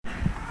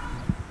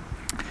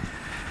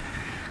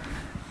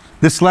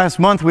This last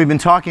month, we've been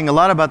talking a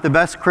lot about the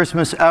best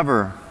Christmas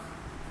ever.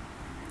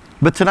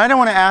 But tonight I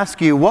want to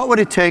ask you, what would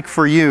it take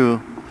for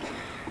you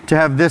to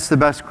have this the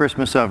best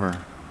Christmas ever?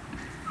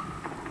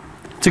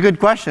 It's a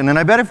good question, and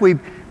I bet if we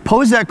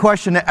pose that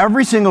question to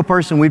every single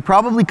person, we'd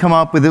probably come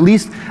up with at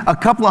least a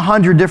couple of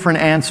hundred different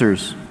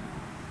answers.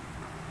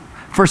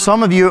 For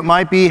some of you, it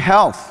might be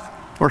health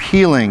or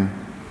healing.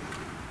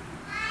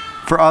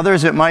 For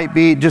others, it might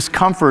be just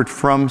comfort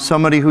from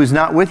somebody who's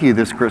not with you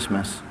this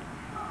Christmas.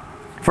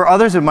 For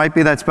others, it might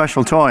be that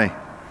special toy,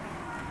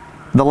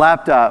 the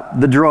laptop,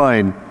 the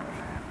droid,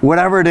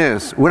 whatever it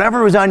is.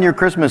 Whatever was on your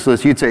Christmas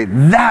list, you'd say,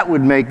 that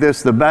would make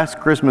this the best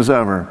Christmas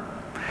ever.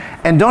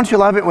 And don't you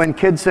love it when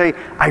kids say,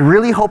 I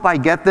really hope I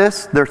get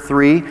this, they're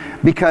 3,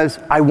 because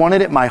I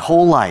wanted it my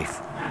whole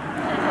life.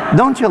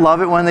 Don't you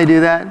love it when they do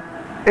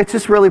that? It's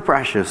just really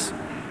precious.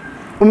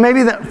 Well,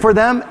 maybe for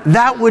them,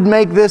 that would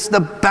make this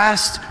the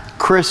best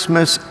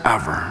Christmas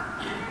ever.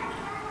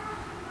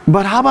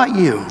 But how about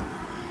you?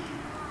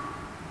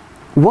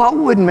 What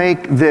would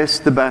make this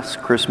the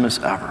best Christmas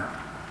ever?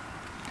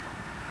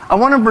 I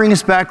want to bring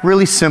us back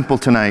really simple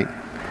tonight.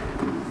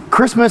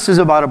 Christmas is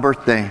about a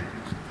birthday.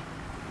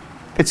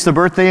 It's the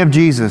birthday of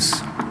Jesus.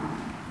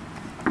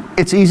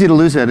 It's easy to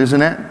lose that,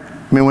 isn't it?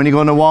 I mean, when you go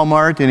into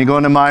Walmart and you go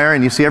into Meijer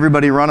and you see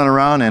everybody running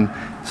around and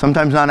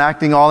sometimes not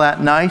acting all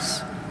that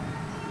nice,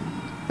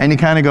 and you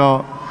kind of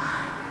go,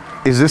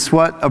 is this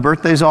what a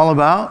birthday's all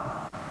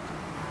about?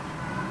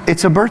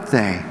 It's a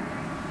birthday.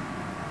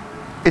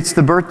 It's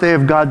the birthday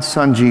of God's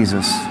Son,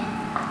 Jesus.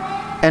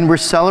 And we're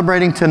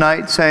celebrating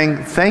tonight saying,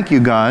 thank you,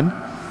 God,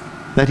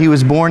 that He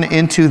was born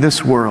into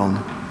this world.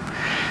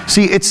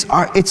 See, it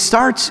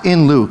starts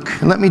in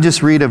Luke. Let me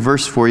just read a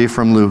verse for you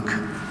from Luke.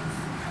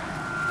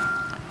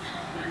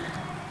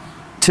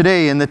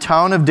 Today, in the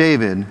town of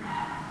David,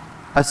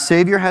 a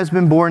Savior has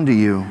been born to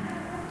you.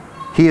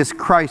 He is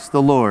Christ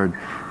the Lord.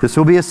 This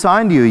will be a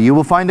sign to you. You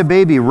will find a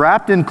baby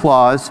wrapped in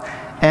cloths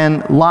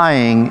and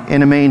lying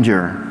in a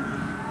manger.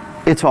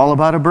 It's all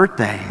about a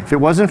birthday. If it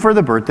wasn't for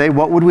the birthday,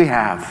 what would we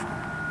have?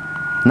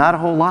 Not a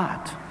whole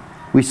lot.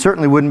 We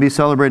certainly wouldn't be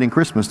celebrating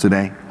Christmas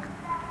today.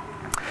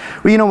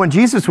 Well, you know, when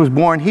Jesus was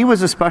born, He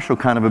was a special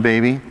kind of a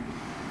baby.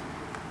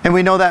 And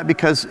we know that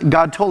because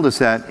God told us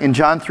that. In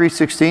John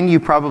 3:16, you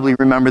probably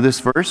remember this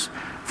verse.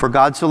 For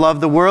God so loved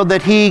the world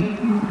that He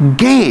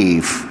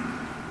gave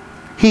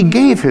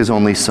His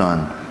only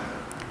Son.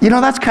 You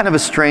know, that's kind of a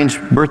strange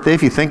birthday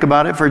if you think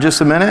about it for just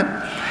a minute.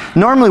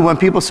 Normally when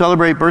people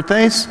celebrate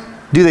birthdays,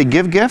 do they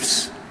give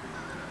gifts?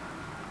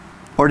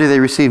 Or do they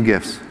receive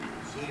gifts?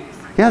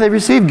 Yeah, they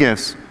receive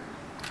gifts.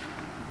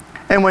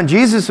 And when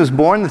Jesus was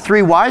born, the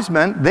 3 wise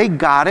men, they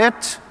got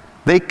it.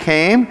 They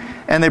came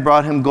and they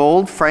brought Him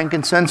gold,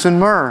 frankincense, and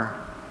myrrh.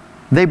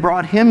 They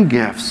brought Him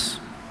gifts.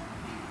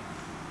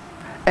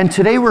 And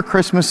today where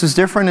Christmas is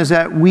different is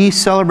that we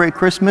celebrate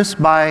Christmas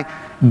by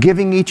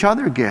giving each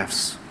other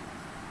gifts.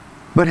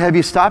 But have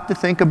you stopped to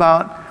think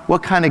about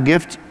what kind of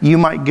gift you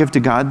might give to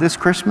God this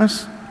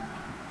Christmas?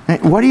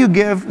 What do you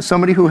give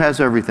somebody who has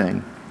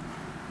everything?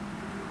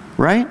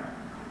 Right?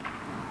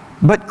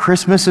 But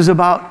Christmas is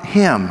about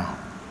Him.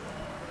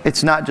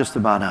 It's not just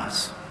about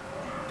us.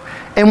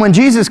 And when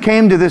Jesus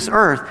came to this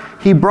earth,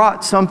 He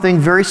brought something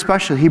very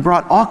special. He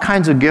brought all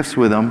kinds of gifts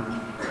with Him,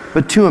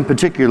 but 2 in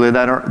particular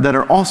that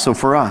are also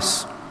for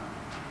us.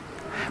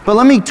 But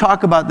let me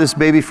talk about this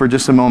baby for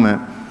just a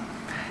moment.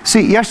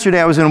 See, yesterday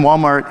I was in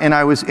Walmart and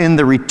I was in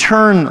the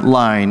return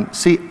line.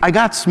 See, I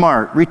got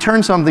smart.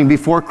 Return something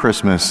before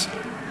Christmas,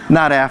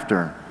 not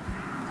after.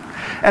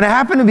 And I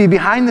happened to be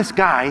behind this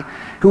guy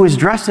who was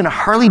dressed in a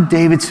Harley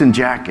Davidson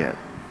jacket.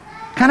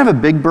 Kind of a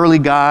big burly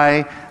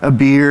guy, a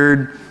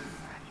beard.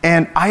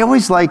 And I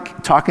always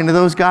like talking to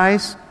those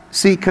guys.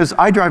 See, because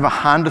I drive a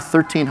Honda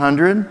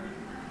 1300.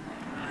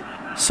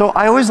 So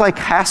I always like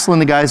hassling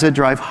the guys that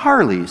drive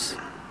Harleys.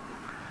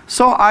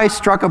 So I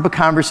struck up a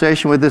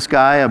conversation with this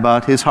guy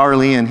about his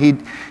Harley, and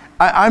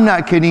I'm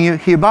not kidding you,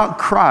 he about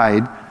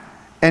cried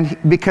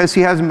because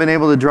he hasn't been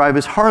able to drive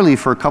his Harley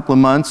for a couple of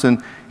months,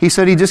 and he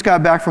said he just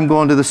got back from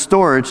going to the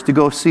storage to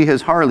go see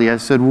his Harley. I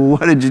said, well,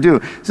 what did you do?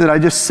 He said, I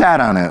just sat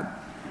on it.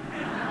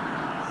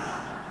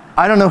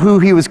 I don't know who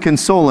he was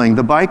consoling,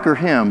 the bike or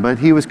him, but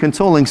he was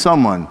consoling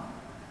someone.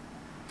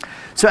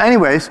 So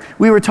anyways,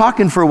 we were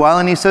talking for a while,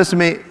 and he says to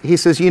me,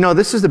 you know,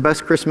 this is the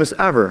best Christmas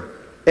ever.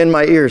 And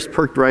my ears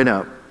perked right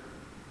up.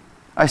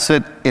 I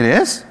said, it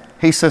is?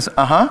 He says,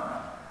 uh-huh.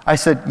 I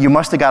said, you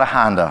must have got a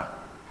Honda.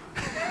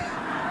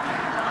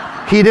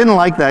 He didn't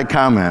like that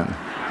comment.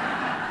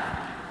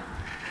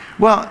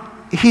 Well,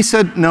 he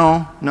said,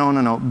 no,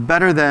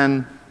 better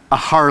than a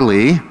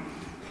Harley.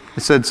 I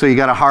said, so you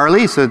got a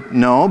Harley? He said,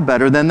 no,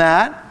 better than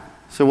that.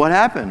 So what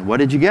happened? What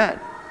did you get?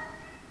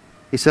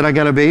 He said, I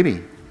got a baby.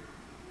 He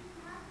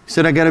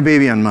said, I got a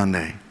baby on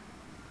Monday.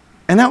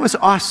 And that was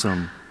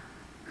awesome.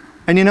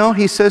 And you know,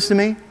 he says to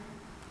me,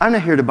 I'm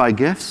not here to buy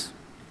gifts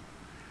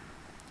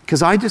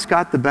because I just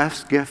got the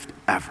best gift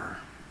ever.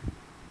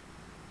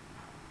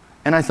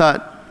 And I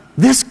thought,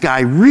 this guy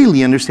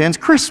really understands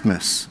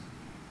Christmas.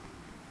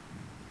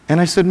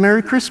 And I said,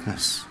 Merry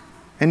Christmas.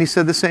 And he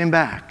said the same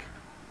back.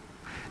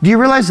 Do you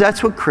realize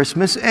that's what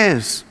Christmas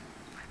is?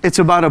 It's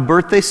about a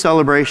birthday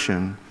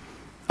celebration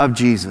of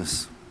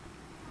Jesus.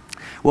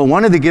 Well,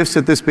 one of the gifts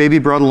that this baby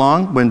brought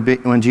along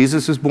when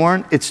Jesus was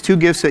born, it's two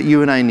gifts that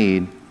you and I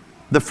need.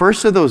 The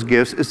first of those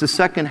gifts is the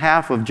second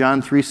half of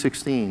John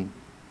 3:16.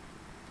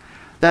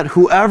 That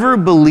whoever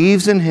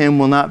believes in him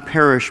will not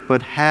perish,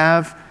 but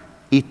have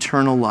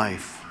eternal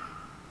life.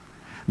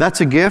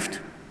 That's a gift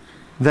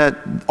that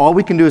all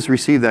we can do is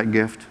receive that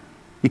gift.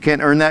 You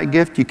can't earn that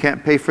gift. You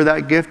can't pay for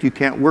that gift. You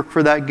can't work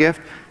for that gift.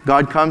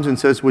 God comes and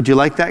says, would you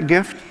like that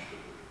gift?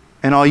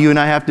 And all you and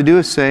I have to do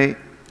is say,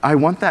 I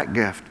want that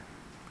gift.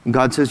 And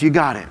God says, you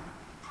got it.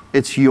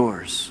 It's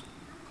yours.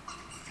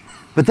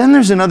 But then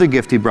there's another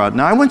gift he brought.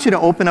 Now I want you to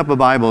open up a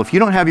Bible. If you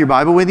don't have your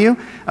Bible with you,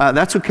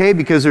 that's okay,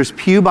 because there's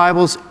pew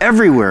Bibles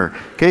everywhere.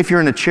 Okay, if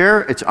you're in a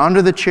chair, it's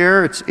under the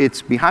chair,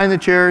 it's behind the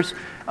chairs.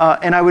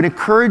 And I would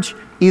encourage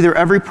either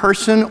every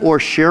person or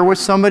share with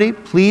somebody,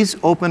 please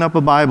open up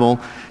a Bible.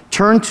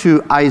 Turn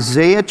to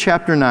Isaiah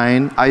chapter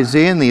 9,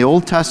 Isaiah in the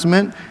Old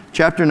Testament,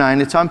 chapter 9.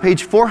 It's on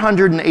page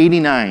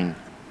 489.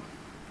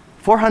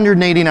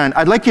 489.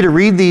 I'd like you to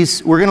read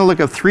these. We're going to look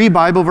at 3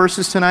 Bible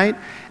verses tonight,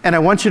 and I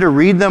want you to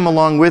read them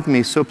along with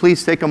me. So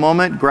please take a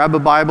moment, grab a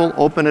Bible,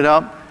 open it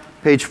up,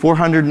 page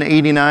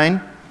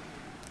 489.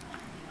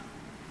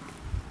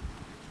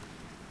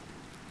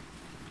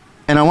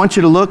 And I want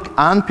you to look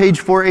on page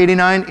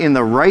 489 in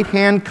the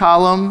right-hand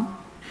column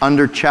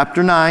under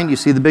chapter 9. You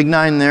see the big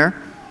 9 there.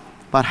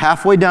 About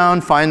halfway down,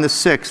 find the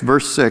 6,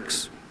 verse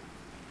 6.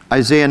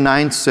 Isaiah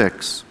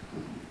 9:6.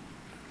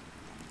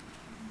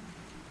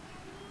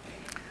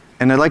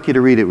 And I'd like you to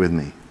read it with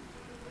me.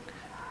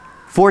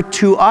 For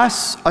to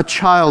us a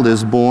child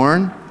is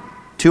born,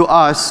 to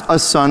us a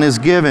son is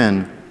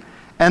given,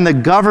 and the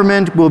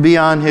government will be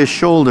on his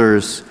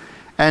shoulders,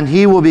 and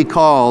he will be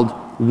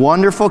called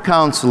Wonderful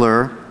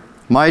Counselor,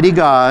 Mighty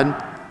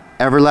God,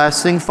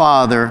 Everlasting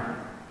Father,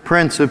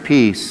 Prince of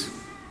Peace.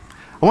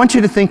 I want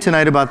you to think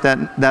tonight about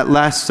that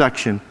last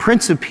section,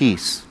 Prince of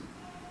Peace.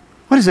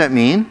 What does that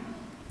mean?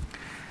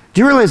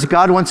 Do you realize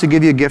God wants to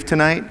give you a gift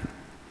tonight?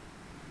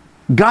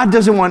 God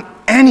doesn't want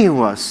any of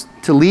us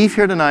to leave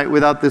here tonight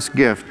without this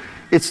gift.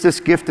 It's this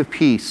gift of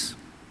peace.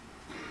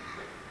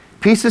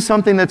 Peace is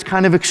something that's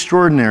kind of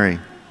extraordinary.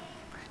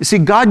 You see,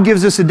 God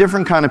gives us a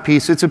different kind of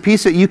peace. It's a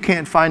peace that you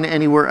can't find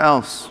anywhere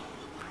else.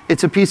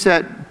 It's a peace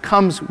that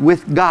comes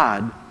with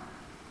God.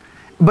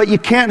 But you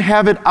can't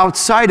have it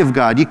outside of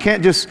God. You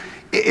can't just,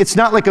 it's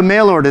not like a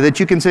mail order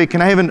that you can say,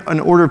 can I have an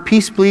order of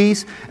peace,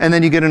 please? And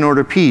then you get an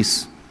order of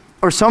peace.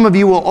 Or some of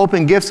you will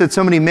open gifts that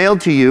somebody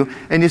mailed to you,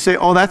 and you say,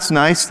 oh, that's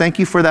nice, thank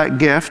you for that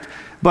gift.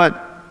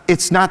 But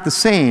it's not the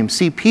same.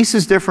 See, peace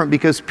is different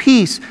because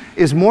peace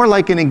is more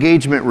like an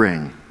engagement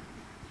ring.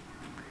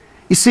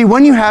 You see,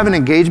 when you have an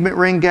engagement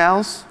ring,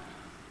 gals,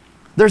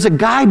 there's a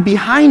guy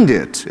behind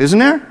it, isn't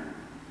there?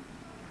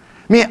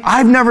 I mean,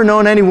 I've never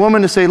known any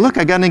woman to say, look,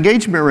 I got an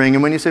engagement ring.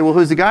 And when you say, well,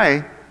 who's the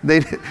guy?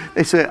 They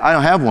say, I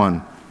don't have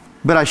one,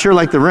 but I sure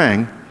like the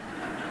ring.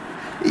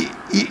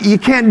 You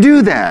can't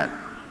do that.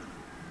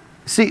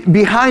 See,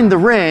 behind the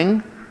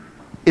ring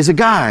is a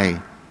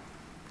guy.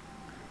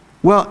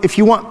 Well, if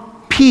you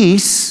want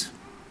peace,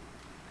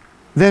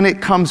 then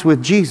it comes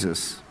with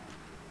Jesus.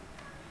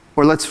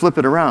 Or let's flip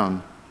it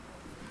around.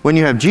 When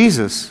you have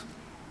Jesus,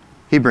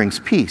 he brings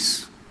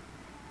peace.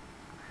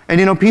 And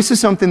you know, peace is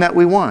something that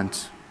we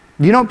want.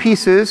 Do you know what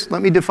peace is?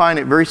 Let me define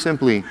it very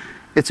simply.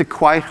 It's a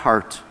quiet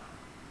heart.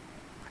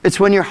 It's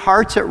when your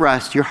heart's at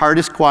rest, your heart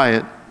is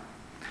quiet.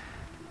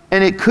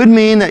 And it could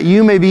mean that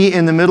you may be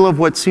in the middle of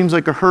what seems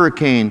like a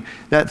hurricane,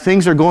 that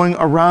things are going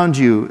around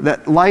you,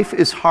 that life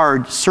is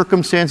hard,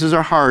 circumstances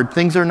are hard,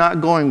 things are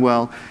not going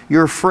well,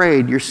 you're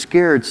afraid, you're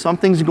scared,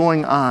 something's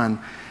going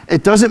on.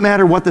 It doesn't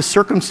matter what the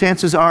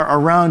circumstances are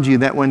around you,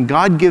 that when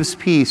God gives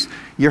peace,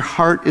 your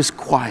heart is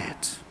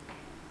quiet.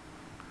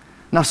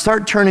 Now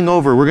start turning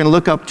over. We're going to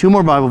look up 2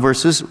 more Bible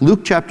verses.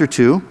 Luke chapter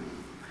 2.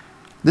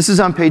 This is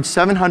on page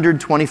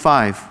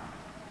 725.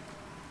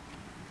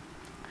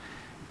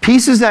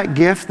 Peace is that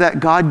gift that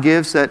God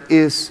gives that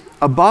is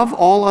above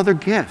all other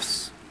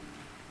gifts.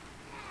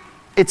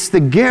 It's the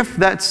gift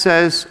that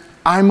says,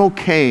 I'm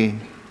okay,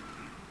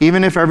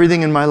 even if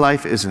everything in my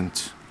life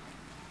isn't.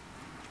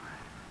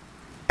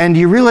 And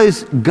you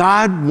realize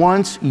God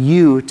wants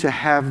you to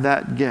have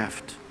that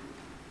gift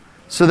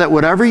so that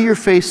whatever you're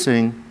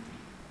facing,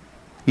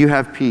 you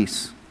have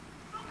peace.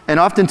 And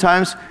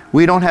oftentimes,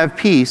 we don't have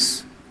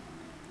peace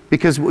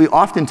because we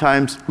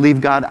oftentimes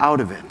leave God out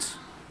of it.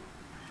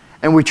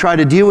 And we try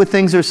to deal with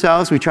things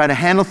ourselves, we try to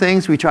handle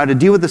things, we try to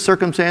deal with the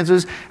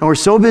circumstances, and we're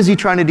so busy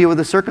trying to deal with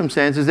the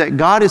circumstances that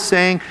God is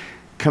saying,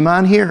 come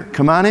on here,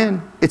 come on in.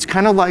 It's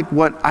kind of like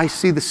what I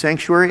see the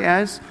sanctuary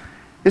as.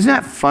 Isn't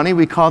that funny?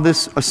 We call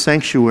this a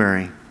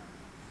sanctuary.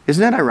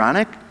 Isn't that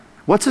ironic?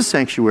 What's a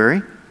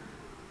sanctuary?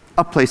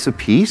 A place of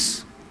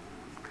peace.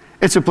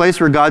 It's a place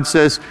where God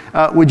says,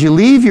 would you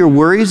leave your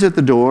worries at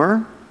the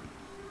door?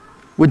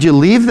 Would you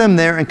leave them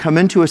there and come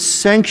into a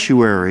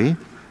sanctuary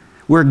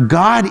where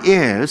God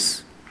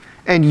is,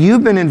 and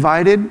you've been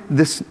invited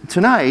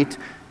tonight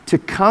to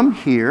come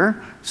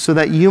here so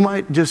that you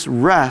might just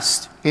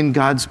rest in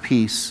God's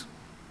peace.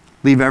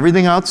 Leave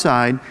everything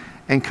outside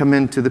and come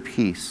into the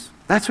peace.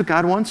 That's what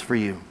God wants for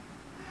you.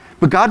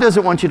 But God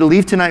doesn't want you to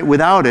leave tonight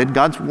without it.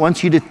 God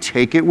wants you to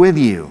take it with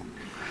you.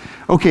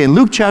 Okay, in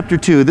Luke chapter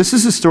 2, this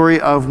is the story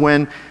of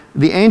when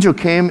the angel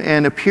came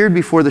and appeared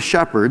before the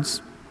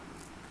shepherds.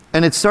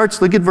 And it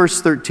starts, look at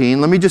verse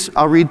 13.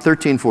 I'll read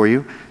 13 for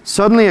you.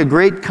 Suddenly a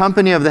great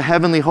company of the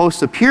heavenly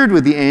host appeared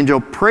with the angel,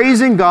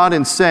 praising God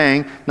and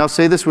saying, now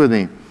say this with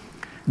me,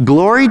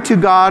 "Glory to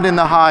God in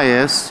the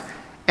highest,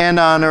 and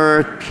on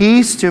earth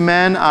peace to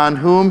men on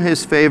whom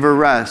his favor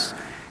rests."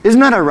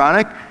 Isn't that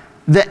ironic?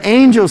 The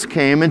angels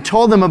came and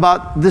told them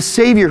about the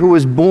Savior who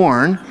was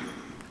born,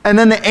 and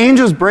then the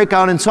angels break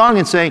out in song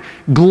and say,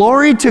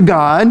 "Glory to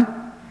God,"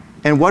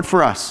 and what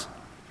for us?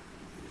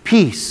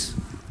 Peace.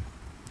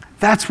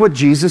 That's what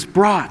Jesus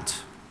brought.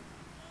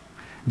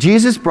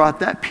 Jesus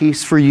brought that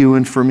peace for you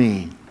and for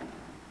me.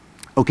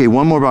 Okay,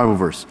 one more Bible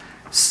verse.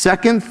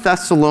 2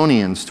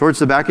 Thessalonians, towards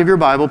the back of your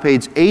Bible,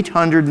 page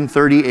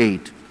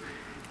 838.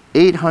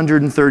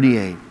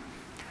 838.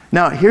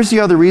 Now, here's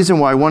the other reason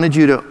why I wanted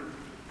you to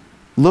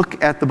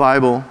look at the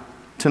Bible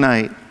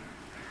tonight.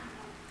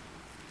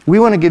 We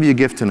want to give you a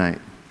gift tonight.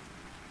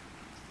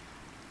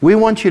 We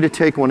want you to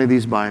take one of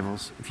these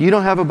Bibles. If you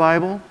don't have a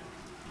Bible,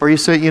 or you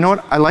say, you know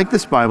what, I like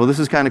this Bible, this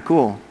is kind of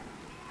cool.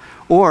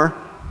 Or,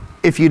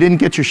 if you didn't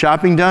get your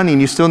shopping done and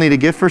you still need a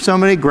gift for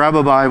somebody, grab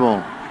a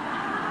Bible.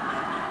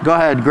 Go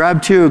ahead,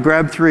 grab 2,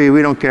 grab 3,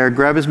 we don't care.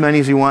 Grab as many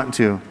as you want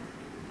to.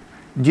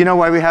 Do you know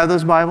why we have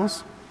those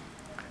Bibles?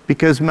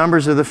 Because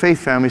members of the faith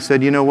family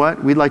said, you know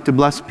what, we'd like to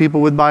bless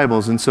people with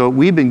Bibles. And so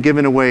we've been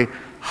giving away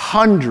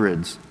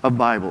hundreds of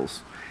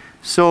Bibles.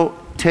 So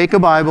take a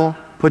Bible,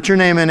 put your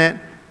name in it,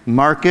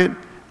 mark it.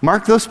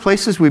 Mark those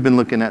places we've been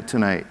looking at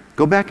tonight.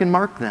 Go back and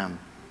mark them.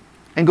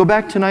 And go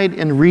back tonight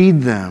and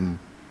read them.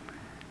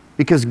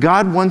 Because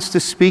God wants to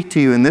speak to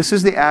you. And this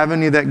is the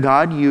avenue that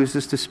God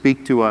uses to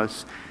speak to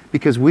us.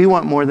 Because we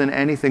want more than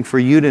anything for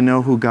you to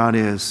know who God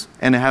is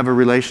and to have a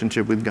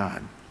relationship with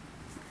God.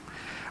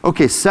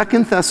 Okay,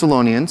 2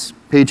 Thessalonians,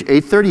 page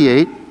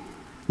 838.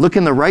 Look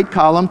in the right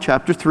column,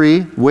 chapter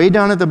 3, way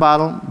down at the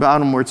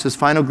bottom where it says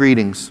final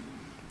greetings.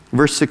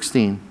 Verse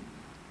 16.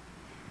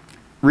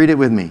 Read it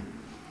with me.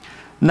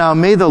 "Now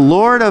may the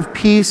Lord of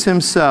peace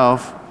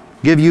himself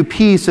give you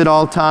peace at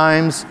all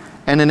times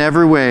and in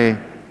every way.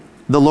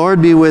 The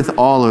Lord be with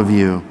all of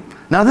you."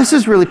 Now this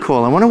is really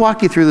cool. I want to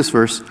walk you through this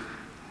verse.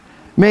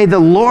 May the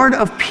Lord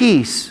of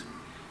peace.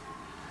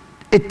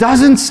 It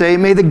doesn't say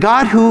may the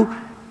God who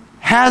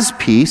has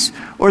peace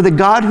or the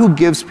God who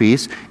gives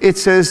peace. It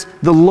says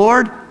the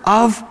Lord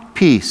of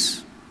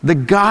peace. The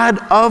God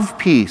of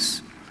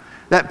peace.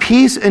 That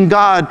peace and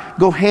God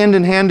go hand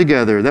in hand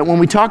together. That when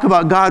we talk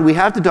about God, we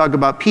have to talk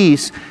about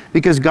peace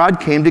because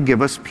God came to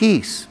give us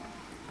peace.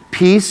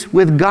 Peace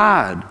with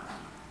God.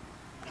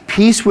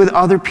 Peace with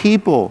other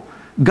people.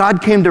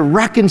 God came to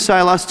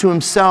reconcile us to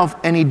himself,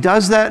 and he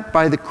does that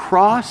by the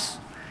cross,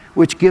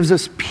 which gives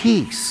us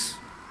peace.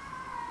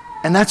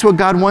 And that's what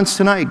God wants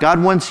tonight.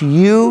 God wants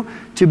you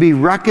to be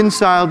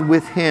reconciled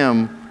with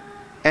him,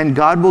 and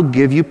God will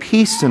give you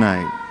peace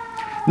tonight.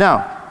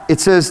 Now,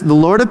 it says, the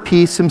Lord of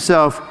peace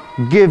himself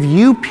give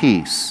you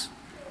peace.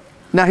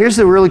 Now, here's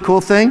the really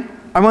cool thing.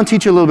 I want to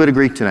teach you a little bit of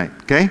Greek tonight,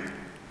 okay?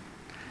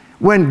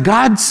 When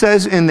God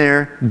says in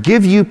there,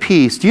 give you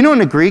peace, do you know in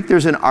the Greek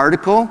there's an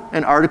article?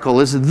 An article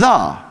is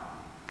the.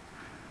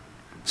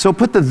 So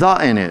put the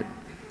in it.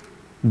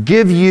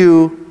 Give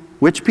you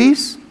which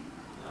peace?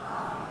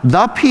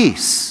 The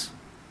peace.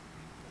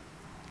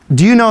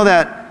 Do you know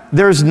that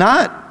there's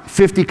not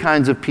 50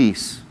 kinds of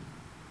peace?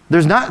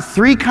 There's not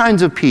 3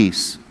 kinds of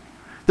peace.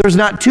 There's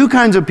not 2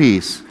 kinds of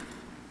peace.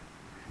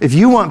 If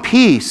you want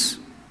peace,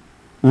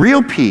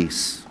 real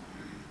peace,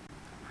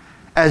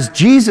 as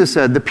Jesus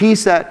said, the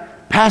peace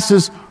that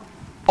passes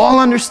all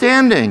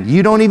understanding.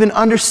 You don't even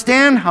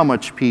understand how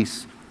much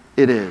peace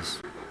it is.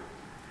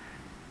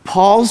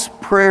 Paul's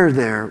prayer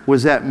there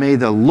was that may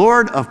the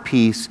Lord of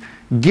peace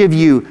give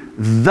you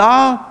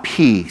the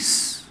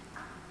peace,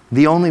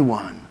 the only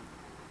one.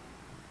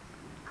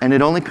 And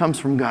it only comes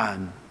from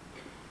God.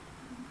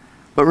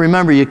 But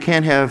remember, you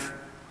can't have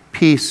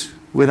peace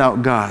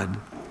without God.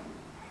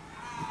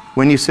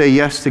 When you say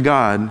yes to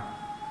God,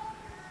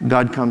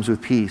 God comes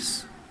with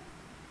peace.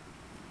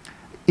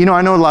 You know,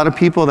 I know a lot of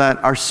people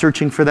that are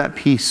searching for that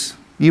peace.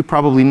 You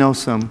probably know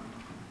some.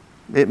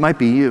 It might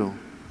be you.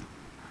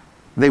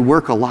 They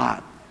work a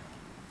lot,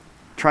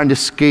 trying to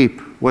escape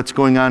what's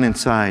going on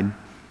inside.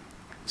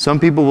 Some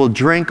people will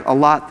drink a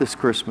lot this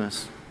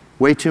Christmas,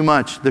 way too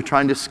much. They're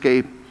trying to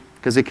escape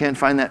because they can't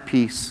find that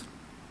peace.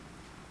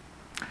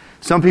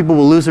 Some people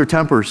will lose their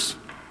tempers.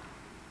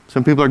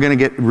 Some people are going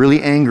to get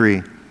really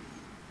angry.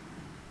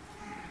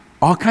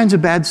 All kinds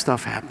of bad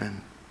stuff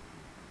happen.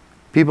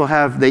 People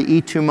they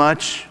eat too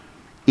much,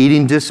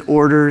 eating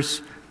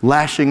disorders,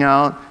 lashing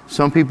out.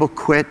 Some people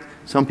quit.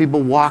 Some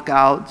people walk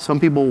out. Some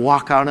people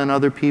walk out on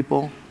other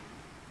people.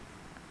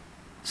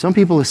 Some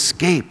people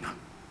escape.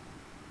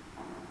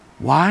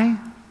 Why?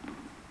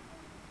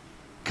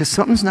 because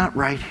something's not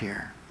right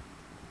here.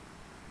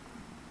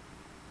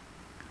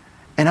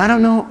 And I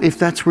don't know if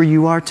that's where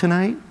you are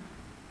tonight,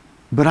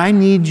 but I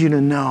need you to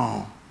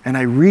know, and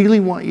I really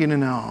want you to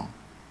know,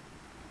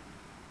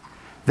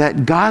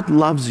 that God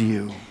loves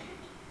you,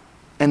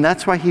 and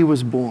that's why he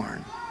was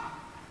born.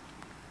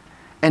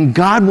 And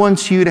God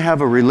wants you to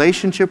have a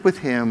relationship with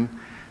him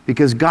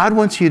because God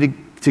wants you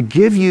to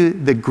give you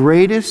the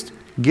greatest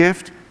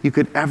gift you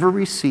could ever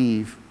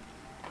receive.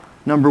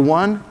 Number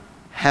one,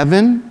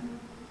 heaven,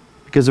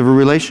 because of a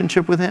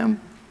relationship with him.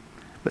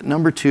 But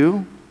number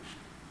two,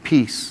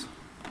 peace.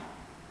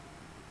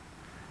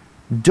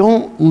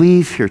 Don't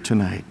leave here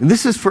tonight. And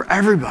this is for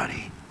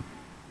everybody.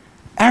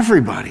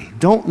 Everybody.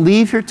 Don't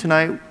leave here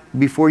tonight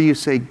before you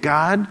say,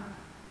 God,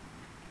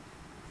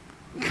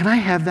 can I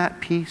have that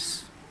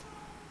peace?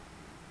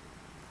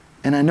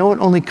 And I know it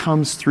only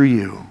comes through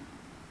you.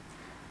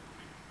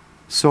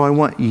 So I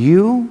want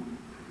you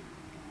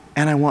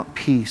and I want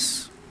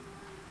peace.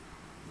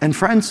 And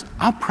friends,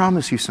 I'll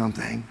promise you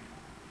something.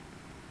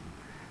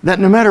 That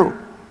no matter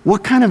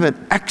what kind of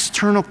an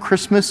external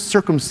Christmas,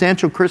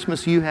 circumstantial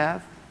Christmas you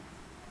have,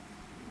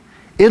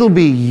 it'll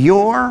be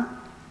your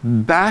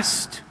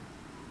best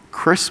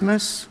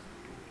Christmas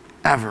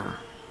ever.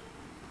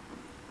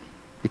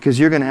 Because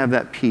you're going to have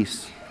that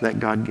peace that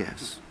God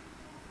gives.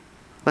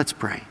 Let's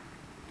pray.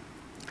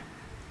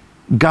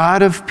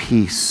 God of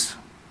peace,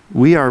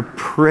 we are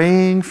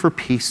praying for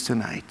peace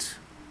tonight.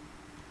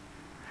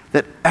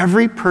 That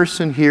every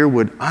person here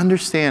would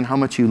understand how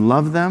much you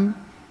love them,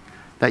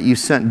 that you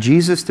sent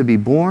Jesus to be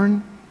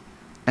born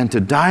and to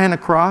die on a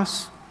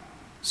cross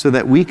so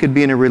that we could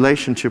be in a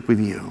relationship with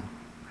you.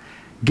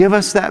 Give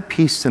us that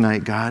peace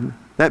tonight, God,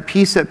 that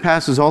peace that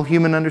passes all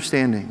human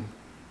understanding.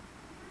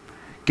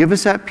 Give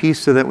us that peace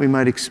so that we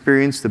might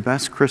experience the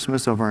best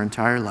Christmas of our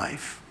entire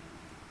life.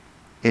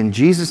 In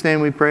Jesus'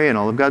 name we pray, and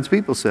all of God's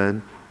people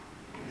said,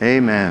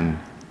 amen.